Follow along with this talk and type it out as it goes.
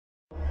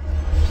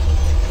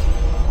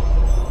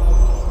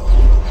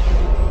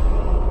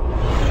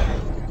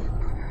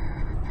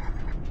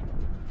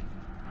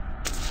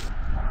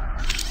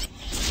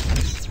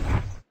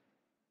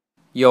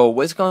Yo,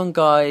 what's going on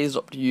guys,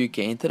 up to UK.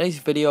 In today's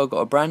video I got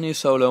a brand new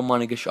solo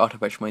money glitch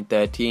HOTFIX mode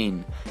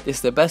 13. This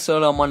is the best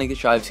solo money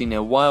glitch I've seen in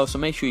a while, so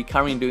make sure you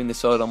carry on doing the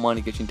solo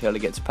money glitch until it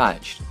gets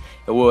patched.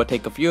 It will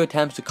take a few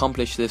attempts to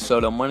accomplish this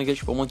solo money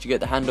glitch, but once you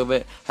get the hang of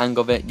it,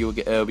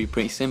 it'll be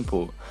pretty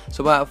simple.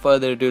 So without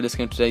further ado, let's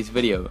get into today's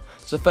video.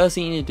 So the first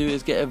thing you need to do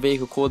is get a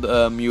vehicle called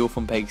Mule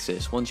from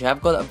Pegasus. Once you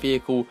have got that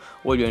vehicle,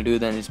 all you're going to do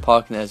then is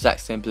park in the exact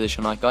same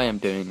position like I am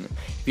doing.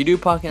 If you do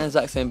park in the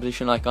exact same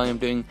position like I am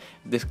doing,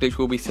 this glitch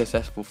will be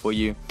successful for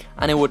you,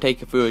 and it will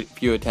take a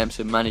few attempts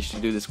to manage to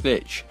do this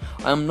glitch.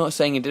 I'm not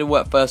saying it didn't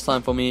work first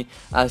time for me,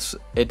 as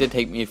it did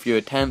take me a few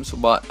attempts,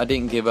 but I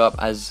didn't give up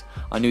as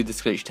I knew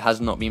this glitch has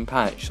not been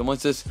patched. So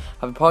once this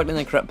have parked in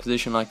the correct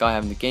position like I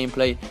have in the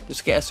gameplay,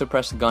 just get a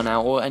suppressor gun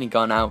out or any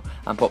gun out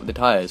and pop the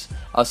tires.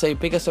 I'll say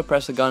pick a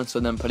suppressor gun so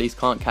then police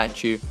can't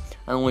catch you,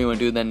 and all you want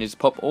to do then is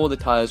pop all the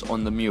tires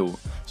on the mule.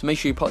 So make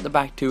sure you pop the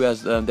back two,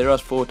 as there are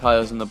 4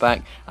 tires on the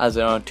back, as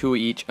there are 2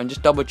 each, and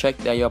just double check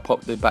that you have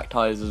popped the back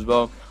tires as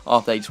well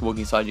after you just walk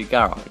inside your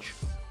garage.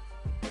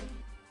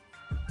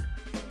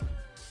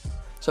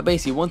 So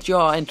basically, once you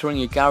are entering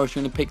your garage,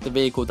 you're going to pick the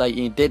vehicle that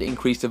you did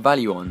increase the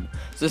value on.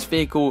 So this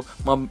vehicle,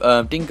 my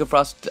Dinker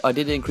Thrust, I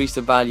did increase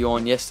the value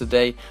on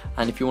yesterday,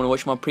 and if you want to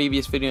watch my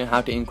previous video on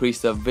how to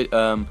increase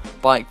the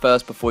bike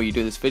first before you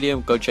do this video,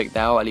 go check that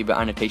out. I'll leave an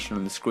annotation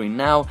on the screen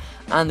now,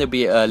 and there'll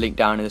be a link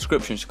down in the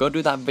description. So go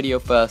do that video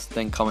first,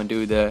 then come and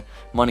do the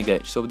money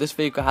glitch. So this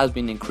vehicle has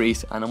been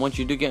increased, and once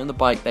you do get on the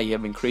bike that you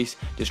have increased,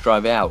 just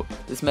drive it out.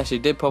 This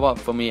message did pop up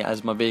for me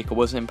as my vehicle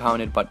wasn't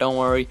impounded, but don't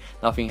worry,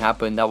 nothing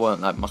happened. That won't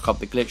like muck up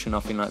the glitch or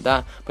nothing like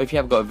that. But if you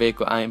have got a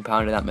vehicle and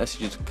impounded, that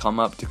message will come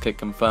up to click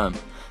confirm.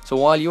 So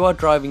while you are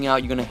driving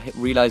out, you're going to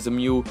realize the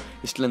mule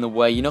is still in the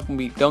way. You're not going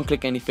to don't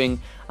click anything,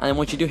 and then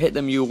once you do hit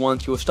the mule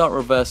once, you will start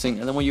reversing,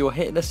 and then when you will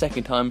hit it the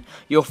second time,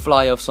 you'll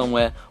fly off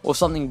somewhere, or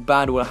something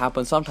bad will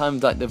happen.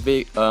 Sometimes like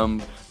the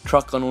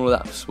truck and all of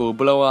that will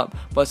blow up,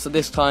 but so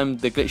this time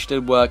the glitch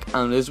did work,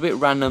 and it was a bit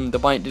random. The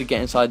bike did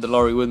get inside the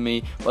lorry with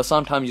me, but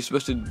sometimes you're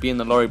supposed to be in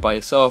the lorry by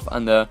yourself,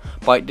 and the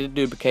bike did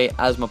duplicate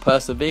as my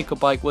personal vehicle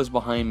bike was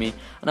behind me,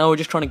 and I was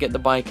just trying to get the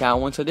bike out.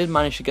 Once I did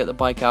manage to get the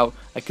bike out,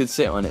 I could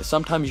sit on it.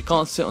 Sometimes you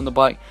can't sit on the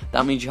bike,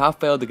 that means you have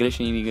failed the glitch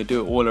and you need to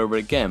do it all over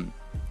again.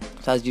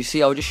 So as you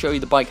see, I'll just show you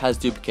the bike has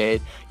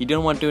duplicated. You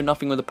don't want to do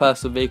nothing with the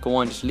personal vehicle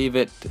one, just leave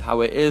it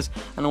how it is,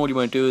 and all you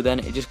want to do then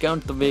is just go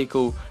into the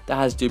vehicle that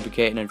has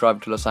duplicated and drive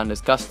it to Los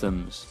Angeles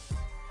Customs.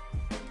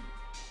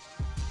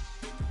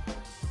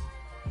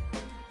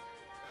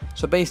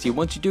 So basically,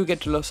 once you do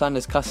get to Los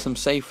Angeles Customs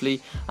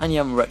safely and you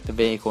haven't wrecked the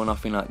vehicle or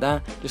nothing like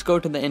that, just go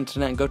to the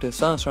internet and go to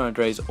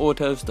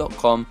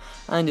SanSanAndreasAutos.com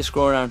and just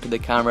scroll around to the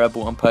Cam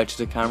Rebel and purchase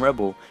the Cam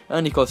Rebel. It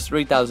only costs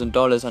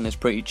 $3,000 and it's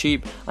pretty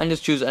cheap, and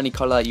just choose any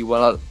colour that you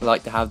would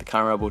like to have the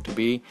Cam Rebel to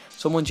be.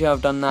 So once you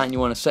have done that and you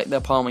want to select the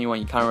apartment you want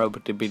your Cam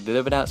Rebel to be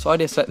delivered at, so I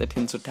did select the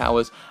Tinsel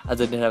Towers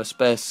as I did have a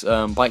spare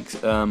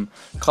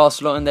car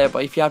slot in there,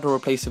 but if you have to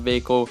replace the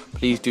vehicle,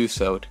 please do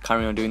so to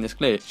carry on doing this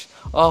glitch.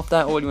 After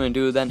that, all you want to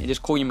do then is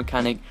just call your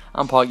mechanic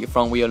and park your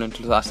front wheel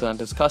into Los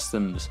Angeles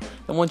Customs.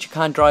 Then once you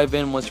can drive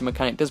in, once your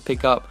mechanic does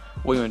pick up,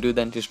 all you want to do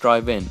then is just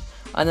drive in.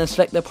 And then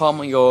select the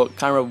apartment your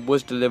Cam Rebel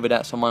was delivered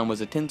at, so mine was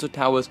the Tinsel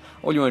Towers.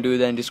 All you want to do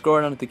then is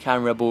scroll down to the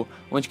Cam Rebel.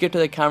 Once you get to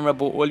the Cam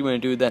Rebel, all you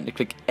want to do then is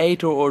click A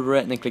to order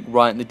it, and then click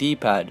right in the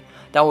D-pad.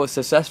 That will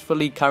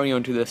successfully carry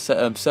on to the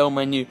sell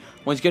menu.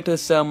 Once you get to the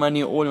sell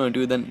menu, all you want to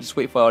do then is just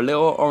wait for a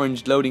little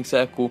orange loading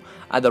circle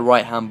at the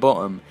right hand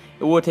bottom.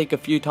 It will take a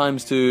few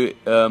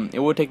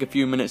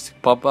minutes to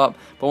pop up,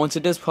 but once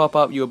it does pop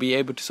up, you'll be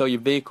able to sell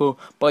your vehicle,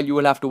 but you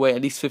will have to wait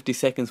at least 50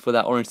 seconds for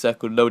that orange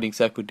circle, loading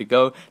circle, to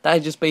go. That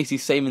is just basically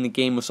saving the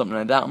game or something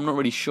like that. I'm not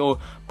really sure,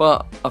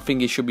 but I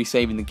think it should be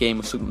saving the game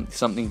or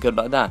something good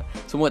like that.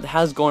 So what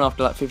has gone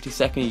after like 50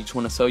 seconds, you just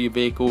want to sell your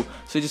vehicle,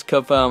 so just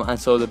confirm and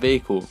sell the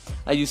vehicle.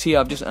 As you see,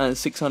 I've just earned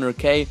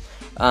 600k,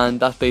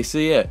 and that's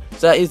basically it.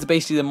 So that is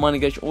basically the money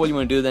glitch. All you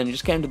want to do then is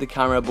just get into the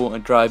Cam Rebel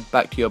and drive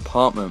back to your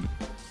apartment.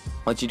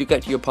 Once you do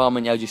get to your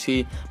apartment, as you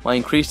see, my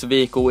increased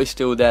vehicle is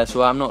still there,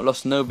 so I'm not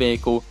lost no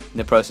vehicle in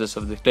the process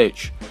of the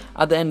glitch.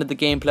 At the end of the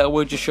gameplay, I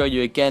will just show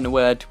you again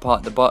where to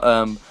park the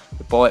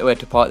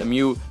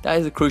mule. That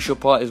is the crucial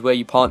part, is where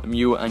you park the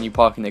mule and you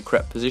park in the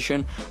correct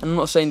position. And I'm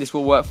not saying this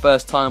will work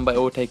first time, but it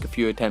will take a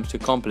few attempts to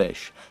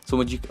accomplish. So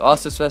once you are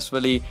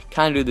successfully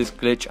can do this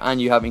glitch and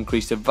you have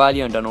increased the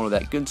value and done all of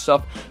that good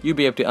stuff, you'll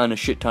be able to earn a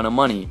shit ton of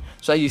money.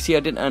 So as you see,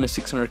 I did earn a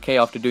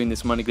 600k after doing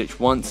this money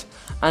glitch once,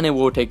 and it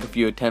will take a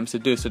few attempts to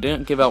do, so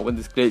don't give up with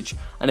this glitch.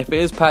 And if it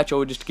is patched, I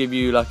will just give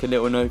you like a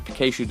little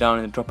notification down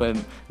and drop it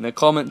in the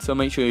comments, so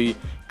make sure you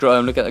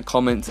look at the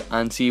comments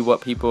and see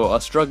what people are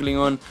struggling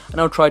on,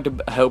 and I'll try to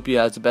help you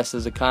as the best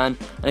as I can.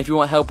 And if you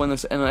want help on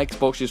this on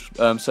Xbox, just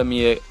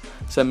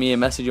send me a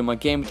message on my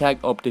game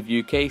tag,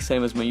 HOTFIX UK,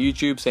 same as my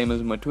YouTube, same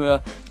as my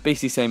Twitter,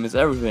 basically same as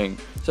everything.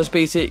 So that's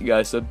basically it,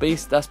 guys. So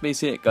that's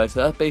basically it, guys.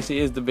 So that basically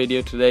is the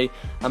video today,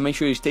 and make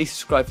sure you stay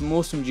subscribed for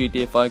more some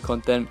GTA 5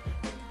 content.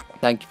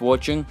 Thank you for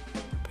watching.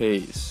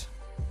 Peace.